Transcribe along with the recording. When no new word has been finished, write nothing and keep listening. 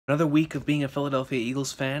Another week of being a Philadelphia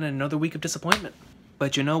Eagles fan and another week of disappointment.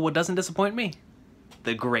 But you know what doesn't disappoint me?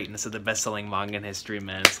 The greatness of the best-selling manga in history,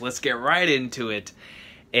 man. So let's get right into it.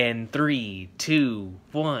 In 3, 2,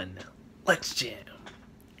 1, let's jam.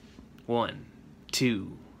 1,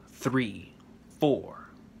 2, 3, 4,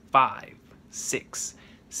 5, 6,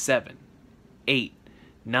 7, 8,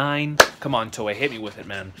 9. Come on, Toei, hit me with it,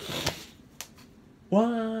 man.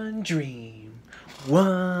 One dream,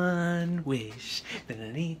 one wish,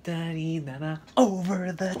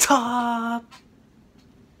 over the top.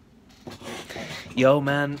 Yo,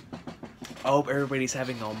 man, I hope everybody's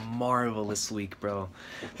having a marvelous week, bro.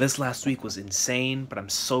 This last week was insane, but I'm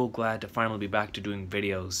so glad to finally be back to doing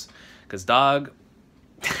videos. Because, dog,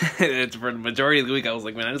 it's for the majority of the week, I was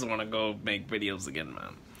like, man, I just want to go make videos again,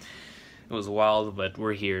 man. It was wild, but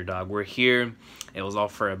we're here, dog. We're here. It was all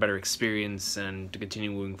for a better experience and to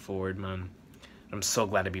continue moving forward, man. I'm so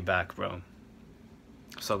glad to be back, bro. I'm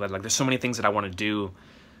so glad. Like, there's so many things that I want to do,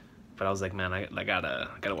 but I was like, man, I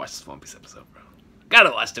gotta watch this One Piece episode, bro.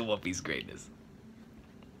 Gotta watch the One Piece greatness.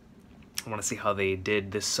 I want to see how they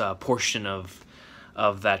did this portion of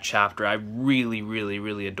that chapter. I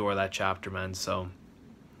really adore that chapter, man. So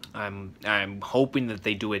I'm hoping that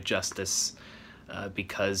they do it justice.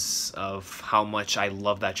 Because of how much I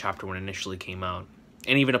loved that chapter when it initially came out.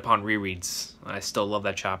 And even upon rereads, I still love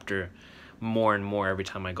that chapter more and more every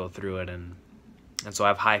time I go through it. And so I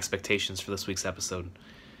have high expectations for this week's episode. And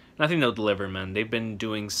I think they'll deliver, man. They've been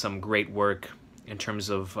doing some great work in terms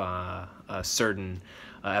of certain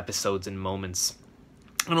episodes and moments.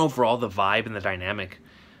 And overall, the vibe and the dynamic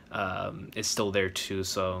is still there too.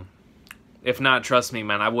 So if not, trust me,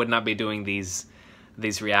 man, I would not be doing these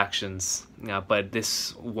reactions, but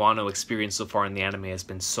this Wano experience so far in the anime has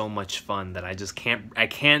been so much fun that I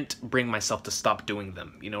can't bring myself to stop doing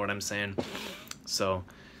them. You know what I'm saying? So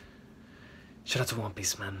shout out to One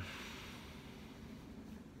Piece, man.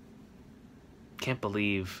 Can't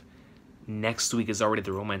believe next week is already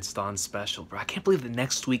the Romance Dawn special, bro. I can't believe that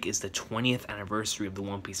next week is the 20th anniversary of the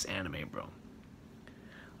One Piece anime, bro.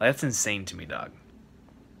 Like, that's insane to me, dog.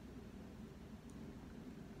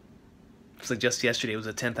 It's like just yesterday, it was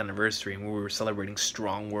the 10th anniversary, and we were celebrating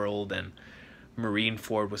Strong World, and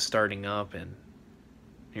Marineford was starting up, and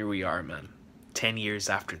here we are, man. 10 years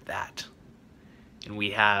after that. And we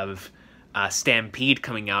have Stampede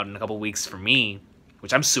coming out in a couple weeks for me,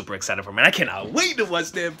 which I'm super excited for, man. I cannot wait to watch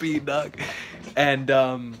Stampede, dog. And,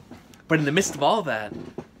 but in the midst of all that,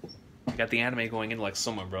 we got the anime going into, like,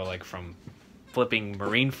 summer, bro, like, from flipping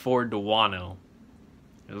Marineford to Wano.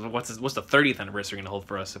 What's the 30th anniversary going to hold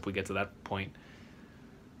for us if we get to that point?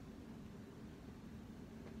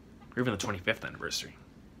 Or even the 25th anniversary.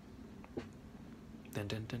 Dun,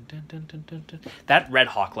 dun, dun, dun, dun, dun, dun, dun. That Red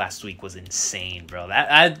Hawk last week was insane, bro.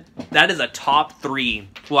 That is a top 3.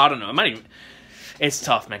 Well, I don't know. It's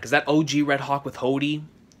tough, man, because that OG Red Hawk with Hody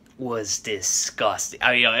was disgusting.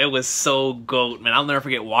 I mean, it was so goat, man. I'll never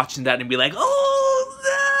forget watching that and be like,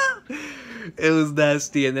 oh, no! It was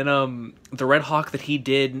nasty. And then the Red Hawk that he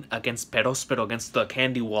did against Perospero, against the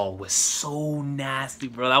Candy Wall, was so nasty,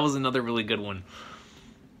 bro. That was another really good one.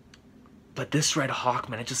 But this Red Hawk,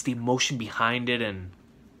 man, just the emotion behind it, and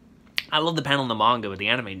I love the panel in the manga, but the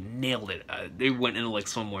anime nailed it. They went into like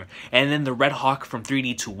somewhere. And then the Red Hawk from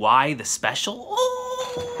 3D to Y, the special.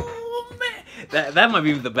 Oh man, that might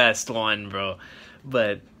be the best one, bro.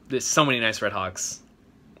 But there's so many nice Red Hawks.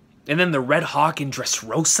 And then the Red Hawk in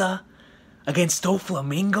Dressrosa against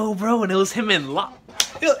Doflamingo, bro, and it was him in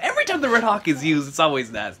every time the Red Hawk is used, it's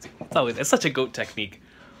always nasty. It's such a goat technique.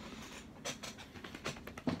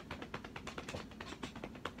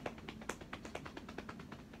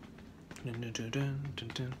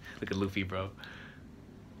 Look at Luffy, bro.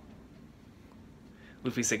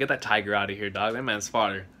 Luffy said, get that tiger out of here, dog. That man's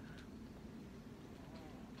fodder.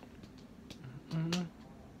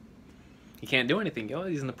 He can't do anything, yo.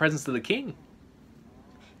 He's in the presence of the king.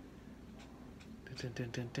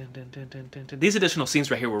 These additional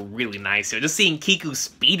scenes right here were really nice. Just seeing Kiku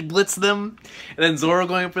speed blitz them, and then Zoro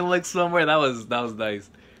going up in like somewhere, that was nice.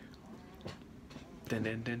 They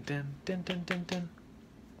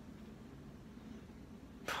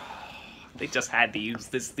just had to use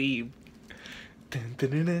this theme.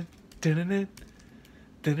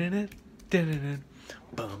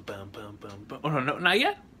 Oh no, not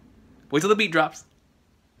yet. Wait till the beat drops.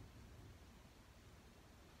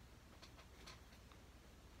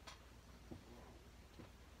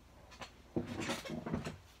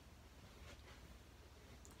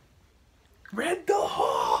 Red the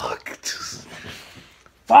Hawk!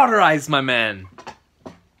 Fodderized, my man.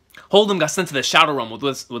 Hold'em got sent to the Shadow Realm with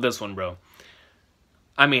this one, bro.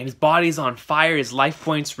 I mean, his body's on fire, his life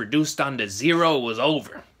points reduced down to 0. It was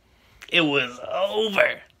over. It was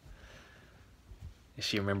over.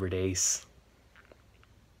 She remembered Ace.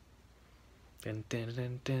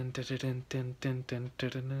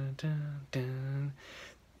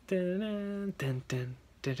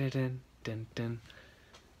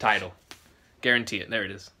 Title. Guarantee it. There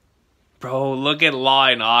it is. Bro, look at Law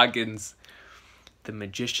and Oggins. The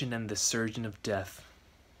Magician and the Surgeon of Death.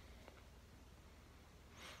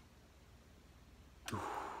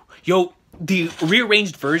 Yo, the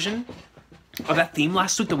rearranged version of that theme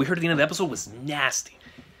last week that we heard at the end of the episode was nasty.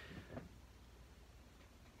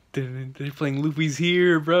 They're playing Luffy's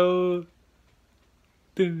here, bro.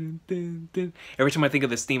 Every time I think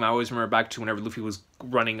of this theme, I always remember back to whenever Luffy was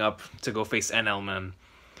running up to go face NL, man.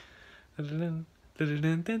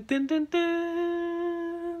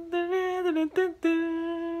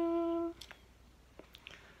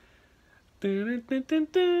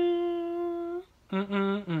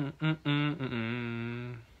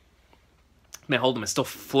 Man, hold him. It's still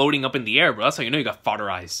floating up in the air, bro. That's how you know you got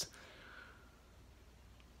fodder eyes.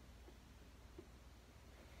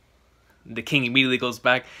 The king immediately goes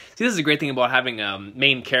back. See, this is a great thing about having a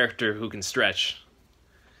main character who can stretch.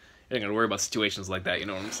 You don't gotta worry about situations like that, you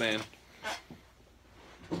know what I'm saying?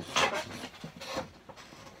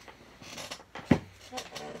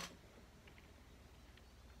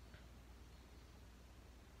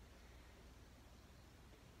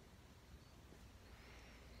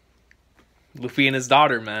 Luffy and his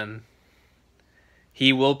daughter, man.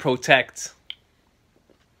 He will protect.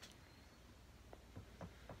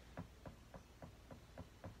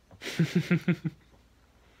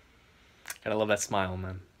 Gotta love that smile,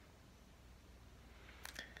 man.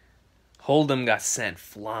 Hold'em got sent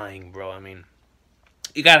flying, bro. I mean,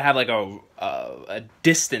 you gotta have like a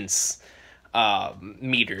distance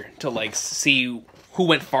meter to like see who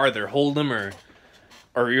went farther, Hold'em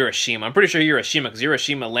or Hiroshima. I'm pretty sure Hiroshima, because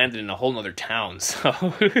Hiroshima landed in a whole nother town. So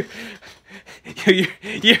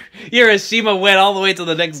Hiroshima went all the way to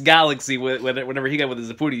the next galaxy whenever he got with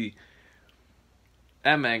his Zapudi.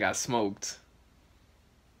 That man got smoked.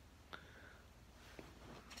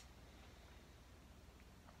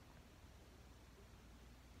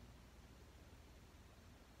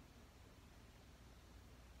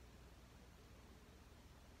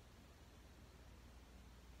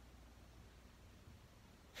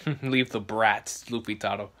 Leave the brats, Luffy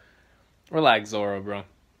Taro. Relax, Zoro, bro.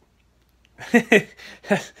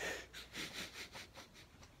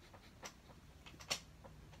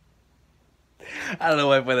 I don't know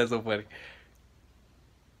why I find that so funny.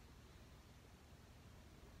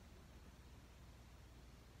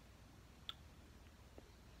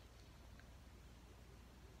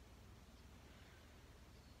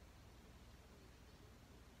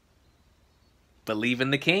 Believe in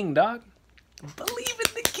the king, dog. Believe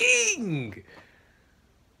in the king.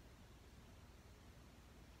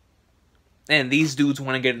 And these dudes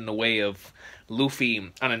want to get in the way of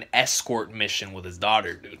Luffy on an escort mission with his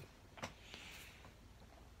daughter, dude.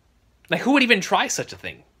 Like, who would even try such a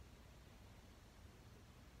thing?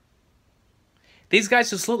 These guys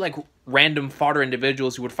just look like random fodder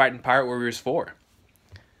individuals who would fight in Pirate Warriors 4.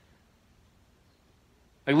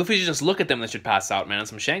 Like, Luffy should just look at them and they should pass out, man, on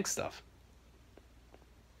some Shank stuff.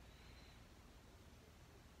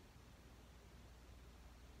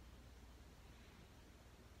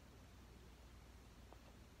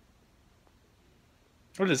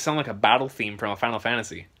 Or does it sound like a battle theme from a Final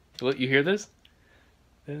Fantasy? You hear this?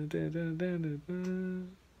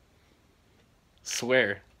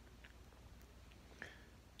 Swear.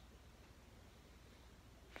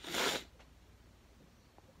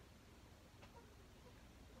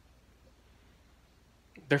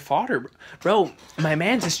 They're fodder. Bro, my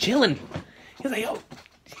man's just chilling. He's like, yo,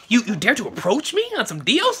 you dare to approach me on some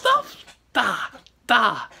Dio stuff?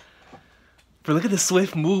 Da. Bro, look at the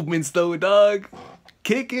swift movements though, dog.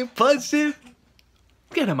 Kicking, punching.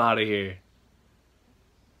 Get him out of here.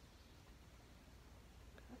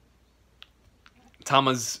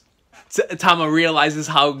 Tama realizes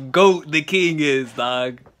how GOAT the king is,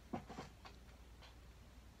 dog.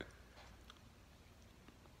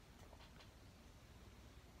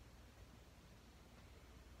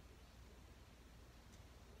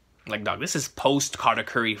 Like, dog, this is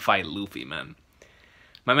post-Katakuri fight Luffy, man.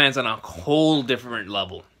 My man's on a whole different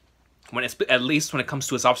level. At least when it comes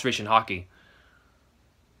to his observation hockey.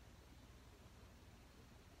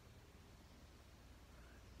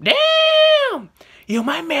 Damn! Yo,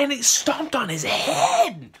 my man stomped on his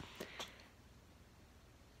head.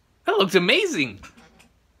 That looks amazing.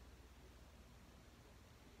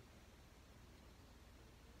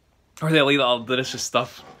 Or they'll eat all the delicious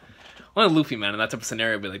stuff. Only Luffy, man, in that type of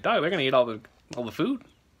scenario, would be like, dog, they're gonna eat all the food.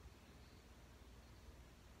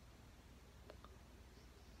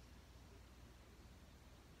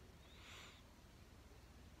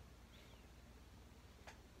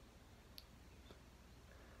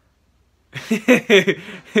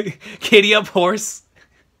 Kitty up horse.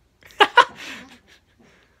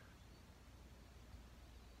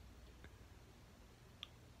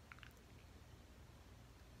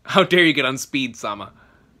 How dare you get on speed, Sama?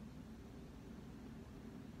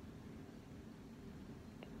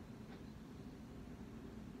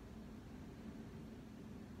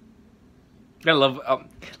 I love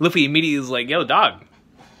Luffy immediately is like, yo, dog,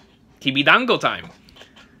 Kibidango time.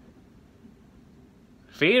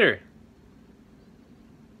 Feed her.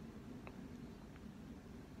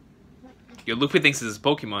 Yo, Luffy thinks it's his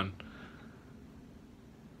Pokemon.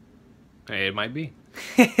 Hey, it might be.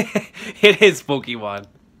 It is Pokemon.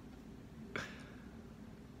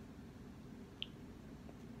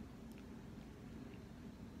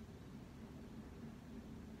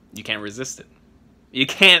 You can't resist it. You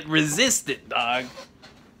can't resist it, dog.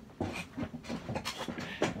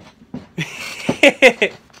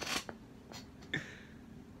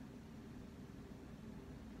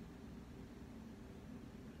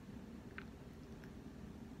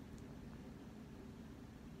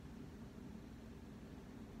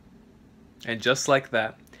 And just like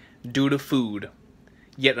that, due to food,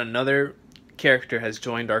 yet another character has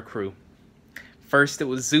joined our crew. First it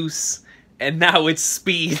was Zeus, and now it's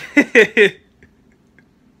Speed.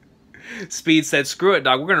 Speed said, screw it,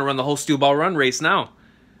 dog, we're gonna run the whole Steel Ball Run race now.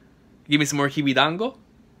 Give me some more Kibidango.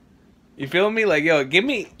 You feel me? Like, yo, give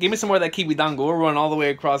me some more of that Kibidango. We'll run all the way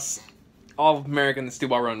across all of America in the Steel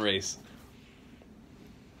Ball Run race.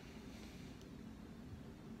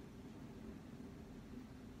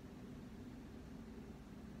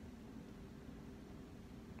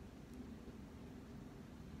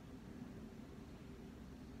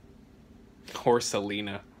 Poor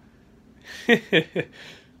Selena. I think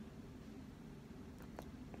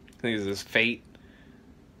this is fate.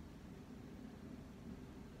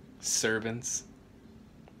 Servants.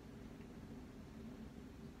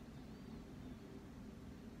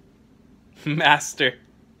 Master.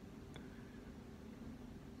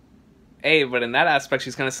 Hey, but in that aspect,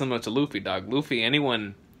 she's kind of similar to Luffy, dog. Luffy,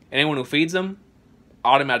 anyone who feeds him,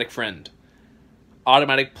 automatic friend.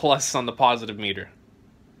 Automatic plus on the positive meter.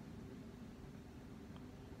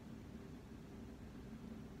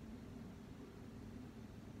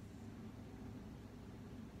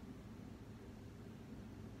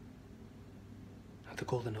 The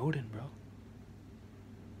Golden Odin, bro.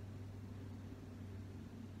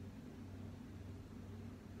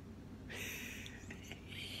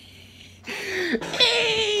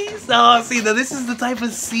 Hey, so see, now this is the type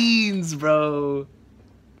of scenes, bro.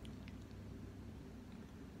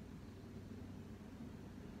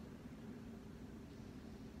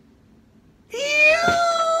 Look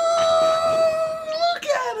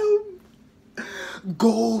at him,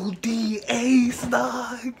 Goldie Ace,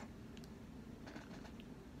 dog.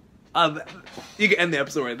 You can end the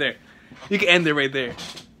episode right there. You can end it right there.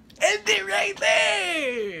 End it right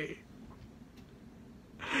there!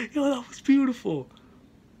 Yo, that was beautiful.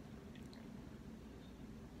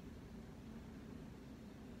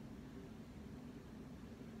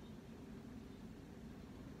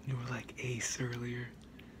 You were like Ace earlier.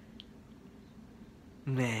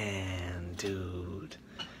 Man, dude.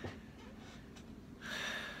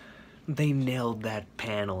 They nailed that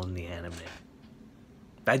panel in the anime.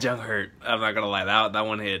 That junk hurt. I'm not gonna lie. That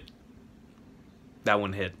one hit. That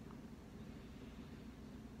one hit.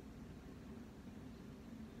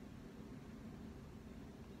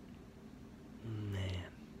 Man.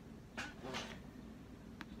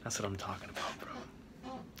 That's what I'm talking about, bro.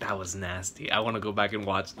 That was nasty. I want to go back and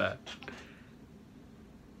watch that.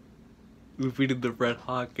 Luffy did the Red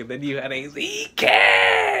Hawk, and then you had Ace. He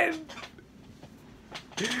can!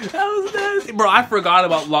 That was nasty. Bro, I forgot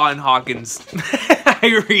about Law and Hawkins.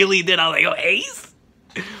 I really did. I was like, yo, Ace?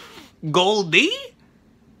 Goldie?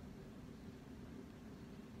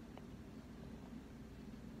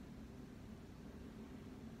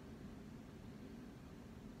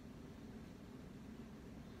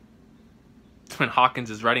 When Hawkins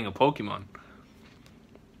is riding a Pokemon.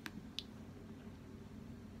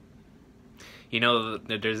 You know,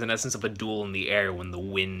 there's an essence of a duel in the air when the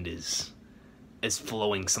wind is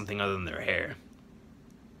flowing something other than their hair.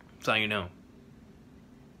 That's how you know.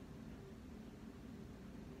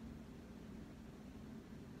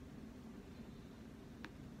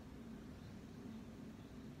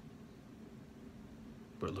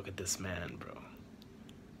 Bro, look at this man, bro.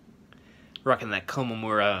 rocking that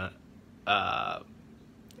Komamura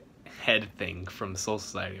head thing from Soul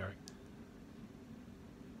Society arc.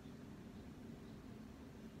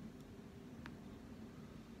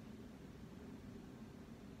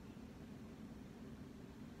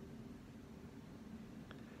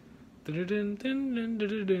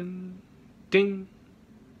 Ding.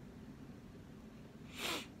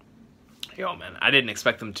 Yo, man, I didn't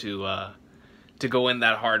expect them to go in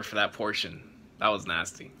that hard for that portion. That was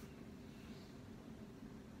nasty.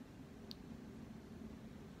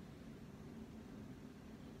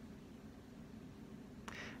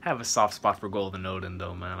 I have a soft spot for Golden Odin,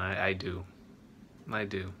 though, man. I do. I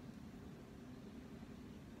do.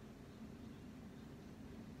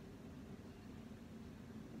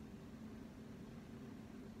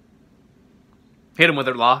 Hit him with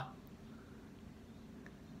her, Law.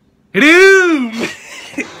 Hit him!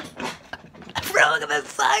 Bro, look at that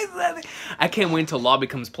size of that thing. I can't wait until Law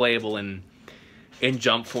becomes playable in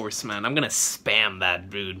Jump Force, man. I'm gonna spam that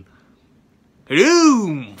dude. Hit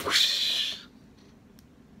him!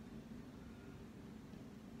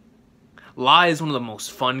 Law is one of the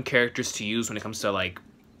most fun characters to use when it comes to, like,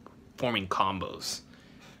 forming combos.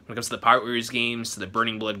 When it comes to the Power Warriors games, to the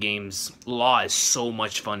Burning Blood games, Law is so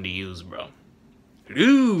much fun to use, bro.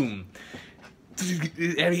 Boom!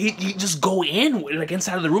 And he just go in, like,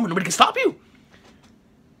 inside of the room and nobody can stop you.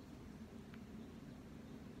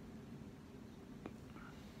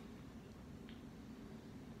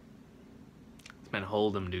 Man,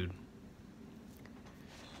 hold him, dude.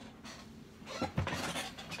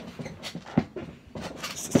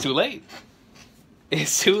 It's too late.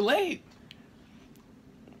 It's too late.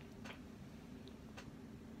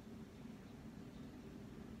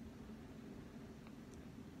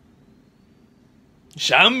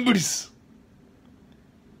 Chambers.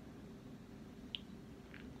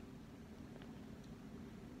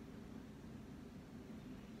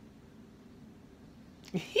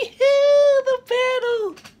 The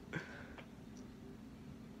battle.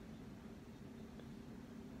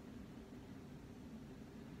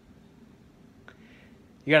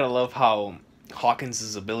 You gotta love how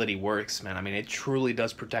Hawkins' ability works, man. I mean, it truly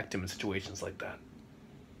does protect him in situations like that.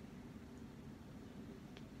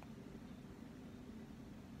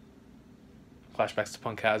 Flashbacks to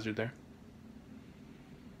Punk Hazard there.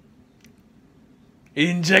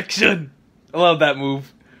 Injection! I love that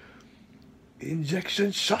move.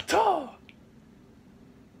 Injection shutter!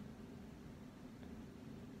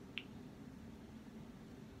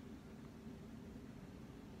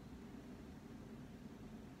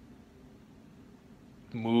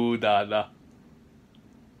 Mudada.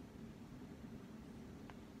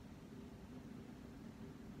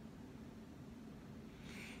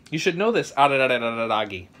 You should know this,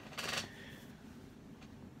 Ararararagi.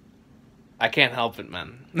 I can't help it,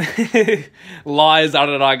 man. Law is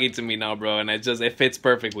Araragi to me now, bro, and it fits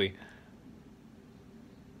perfectly.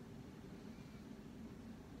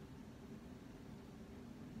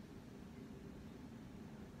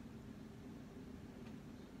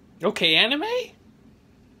 Okay, anime?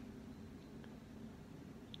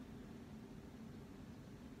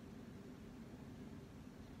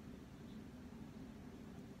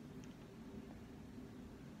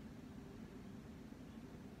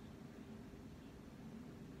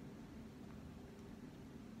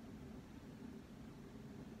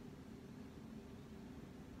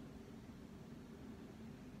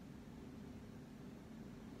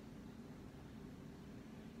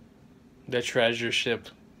 The treasure ship.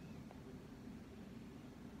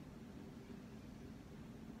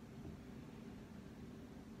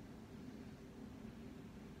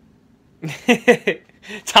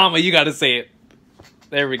 Tama, you gotta say it.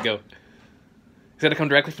 There we go. He's gotta come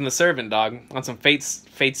directly from the servant, dog. On some Fate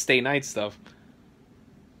Stay Night stuff.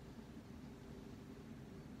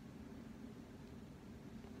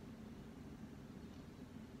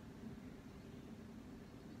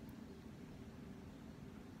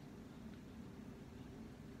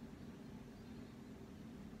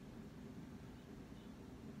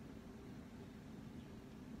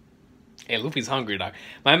 Hey, Luffy's hungry, dog.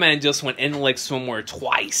 My man just went intellect swimwear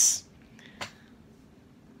twice.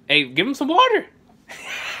 Hey, give him some water.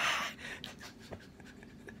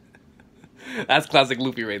 That's classic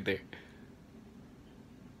Luffy right there.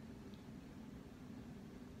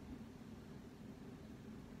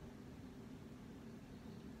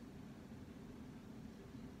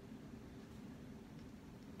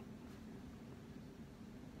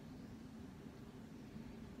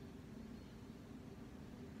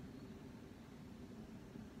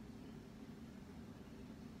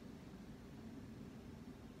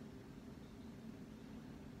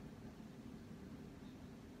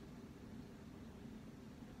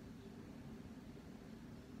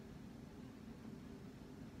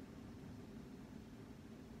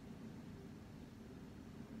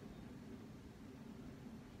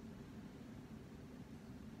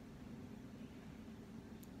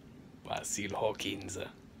 Sir Hawkins.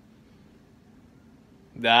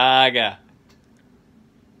 Daga.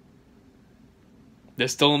 They're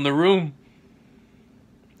still in the room.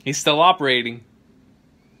 He's still operating.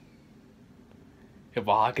 Yeah,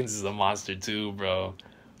 but Hawkins is a monster too, bro.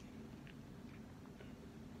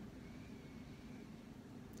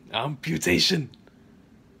 Amputation.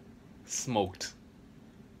 Smoked.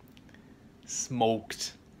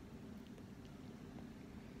 Smoked.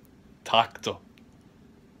 Tacto.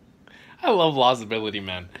 I love Law's ability,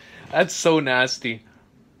 man. That's so nasty.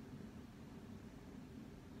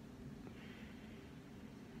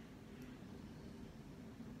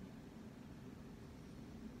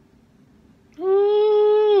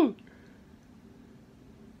 Woo!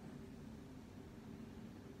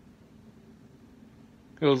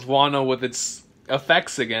 It was Wano with its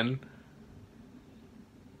effects again.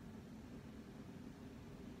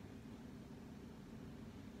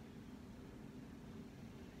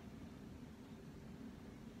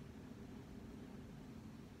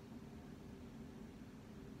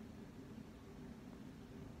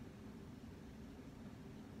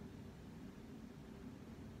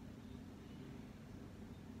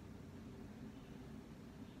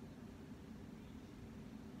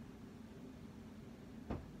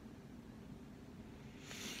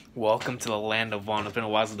 Welcome to the land of Wano. It's been a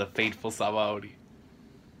while since the faithful Sabaori.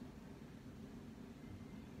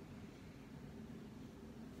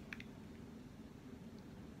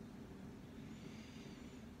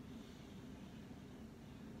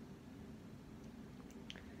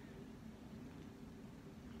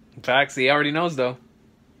 In fact, he already knows though.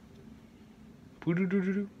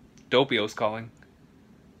 Doppio's calling.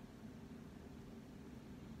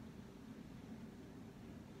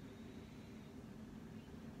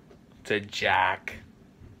 To Jack.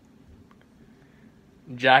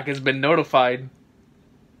 Jack has been notified.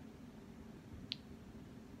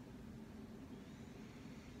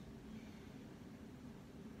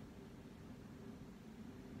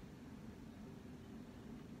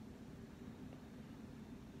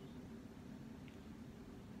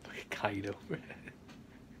 Look at Kaido.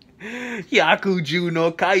 Yakuju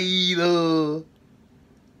no Kaido.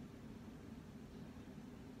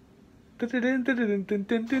 See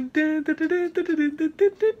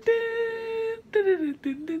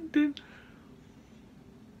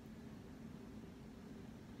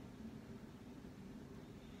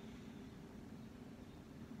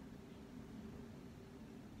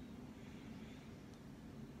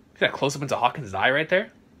that close up into Hawkins' eye right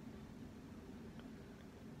there?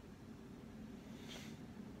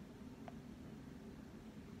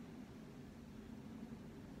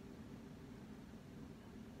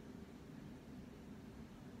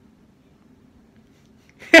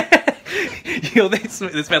 Yo,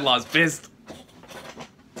 this man lost pissed.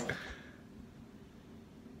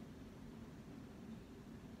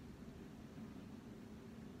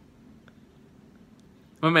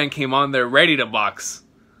 My man came on there ready to box.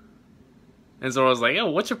 And Zoro was like, yo,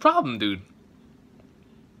 what's your problem, dude?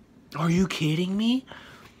 Are you kidding me?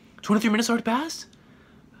 23 minutes already passed?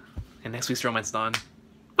 And next week's Romance Dawn.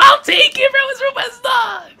 I'll take it, bro. It's Romance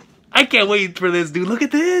Dawn. I can't wait for this, dude. Look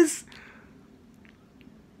at this.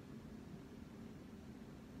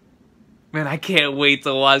 Man, I can't wait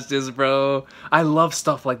to watch this, bro. I love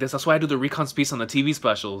stuff like this. That's why I do the Recon piece on the TV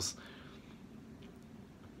specials.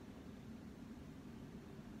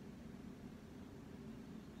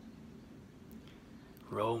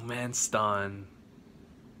 Romance Dawn.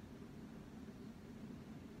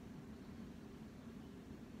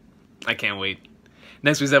 I can't wait.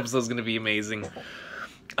 Next week's episode is going to be amazing.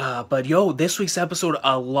 But yo, this week's episode,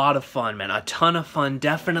 a lot of fun, man. A ton of fun.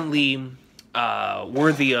 Definitely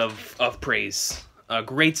worthy of praise.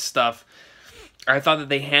 Great stuff. I thought that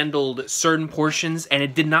they handled certain portions and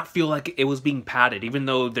it did not feel like it was being padded, even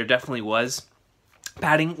though there definitely was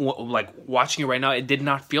padding. Like watching it right now, it did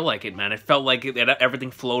not feel like it, man. It felt like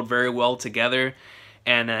everything flowed very well together,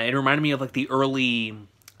 and it reminded me of like the early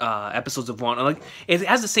episodes of Wano. Like it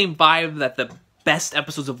has the same vibe that the best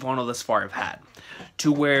episodes of Wano thus far have had,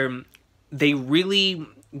 to where they really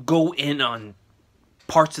go in on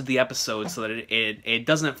parts of the episode so that it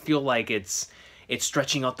doesn't feel like it's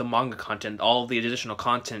stretching out the manga content. All of the additional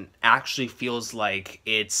content actually feels like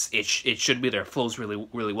it should be there. It flows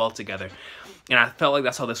really well together. And I felt like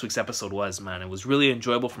that's how this week's episode was, man. It was really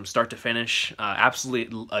enjoyable from start to finish.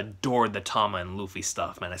 Absolutely adored the Tama and Luffy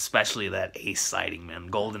stuff, man. Especially that Ace sighting, man.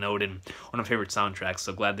 Golden Odin, one of my favorite soundtracks.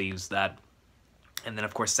 So glad they used that. And then,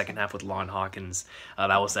 of course, second half with Law and Hawkins.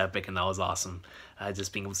 That was epic and that was awesome.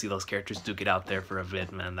 Just being able to see those characters duke it out there for a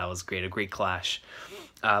bit, man. That was great. A great clash.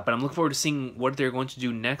 But I'm looking forward to seeing what they're going to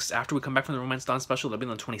do next after we come back from the Romance Dawn special. That'll be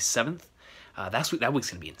on the 27th. That week's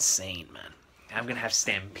gonna be insane, man. I'm gonna have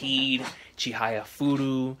Stampede, Chihaya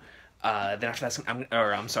Furu. Then after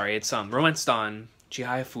that, it's Romance Dawn,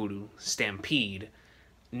 Chihaya Furu, Stampede,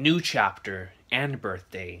 New Chapter, and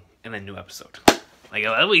Birthday, and then new episode. Like,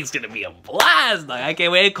 that week's gonna be a blast. Like, I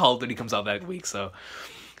can't wait. Call of Duty comes out that week, so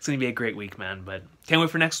it's gonna be a great week, man. But can't wait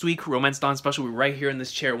for next week. Romance Dawn special. We're right here in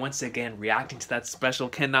this chair once again, reacting to that special.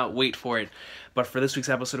 Cannot wait for it. But for this week's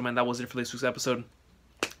episode, man, that was it for this week's episode.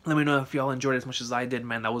 Let me know if y'all enjoyed it as much as I did,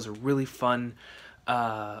 man. That was a really fun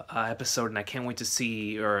episode, and I can't wait to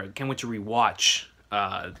rewatch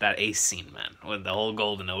that Ace scene, man, with the whole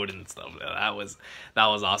Golden Odin and stuff. That was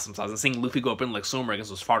awesome. So I was seeing Luffy go up in like swimmer against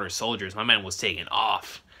those farther soldiers. My man was taking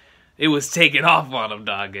off. It was taking off on him,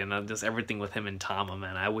 dog, and just everything with him and Tama,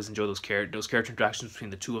 man. I always enjoy those character interactions between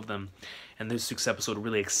the two of them, and this week's episode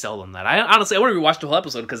really excelled on that. I want to rewatch the whole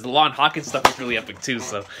episode because the Law and Hawkins stuff is really epic too.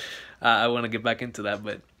 So I want to get back into that,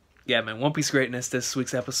 but yeah, man, One Piece greatness. This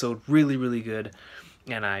week's episode really, really good.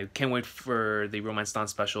 And I can't wait for the Romance Dawn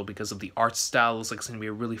special because of the art style. It looks like it's going to be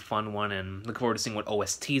a really fun one, and looking forward to seeing what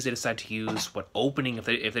OSTs they decide to use, what opening, if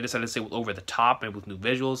they decide to say over the top, maybe with new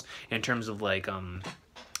visuals, in terms of like, I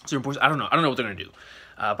don't know what they're going to do.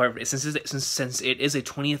 But since it is a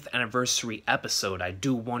 20th anniversary episode, I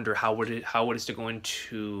do wonder how it is they're going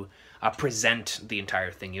to present the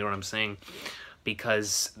entire thing, you know what I'm saying?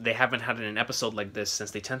 Because they haven't had an episode like this since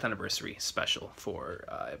the 10th anniversary special for,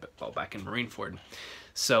 back in Marineford.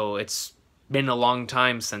 So it's been a long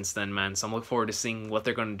time since then, man. So I'm looking forward to seeing what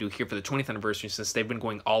they're going to do here for the 20th anniversary, since they've been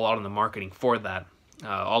going all out on the marketing for that,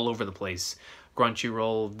 all over the place.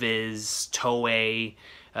 Crunchyroll, Viz, Toei,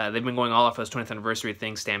 they've been going all out for this 20th anniversary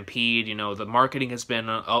thing. Stampede, you know, the marketing has been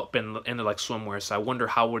into like swimwear. So I wonder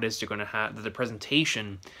how it is they're going to have the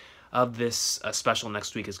presentation of this special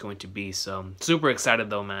next week is going to be. So super excited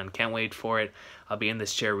though, man. Can't wait for it. I'll be in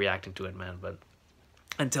this chair reacting to it, man. But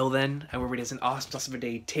until then, everybody has an awesome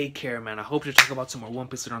day. Take care, man. I hope to talk about some more One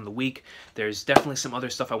Piece later on the week. There's definitely some other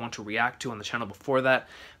stuff I want to react to on the channel before that,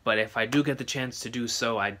 but if I do get the chance to do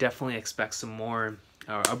so, I definitely expect some more.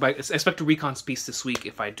 I expect a Recon piece this week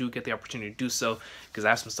if I do get the opportunity to do so, because I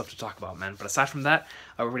have some stuff to talk about, man. But aside from that,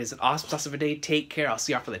 everybody has an awesome day. Take care. I'll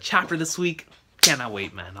see y'all for the chapter this week. Cannot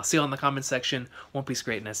wait, man. I'll see you all in the comment section. One Piece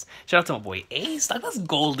greatness. Shout out to my boy Ace. Like, that's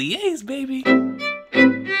Goldie Ace, baby.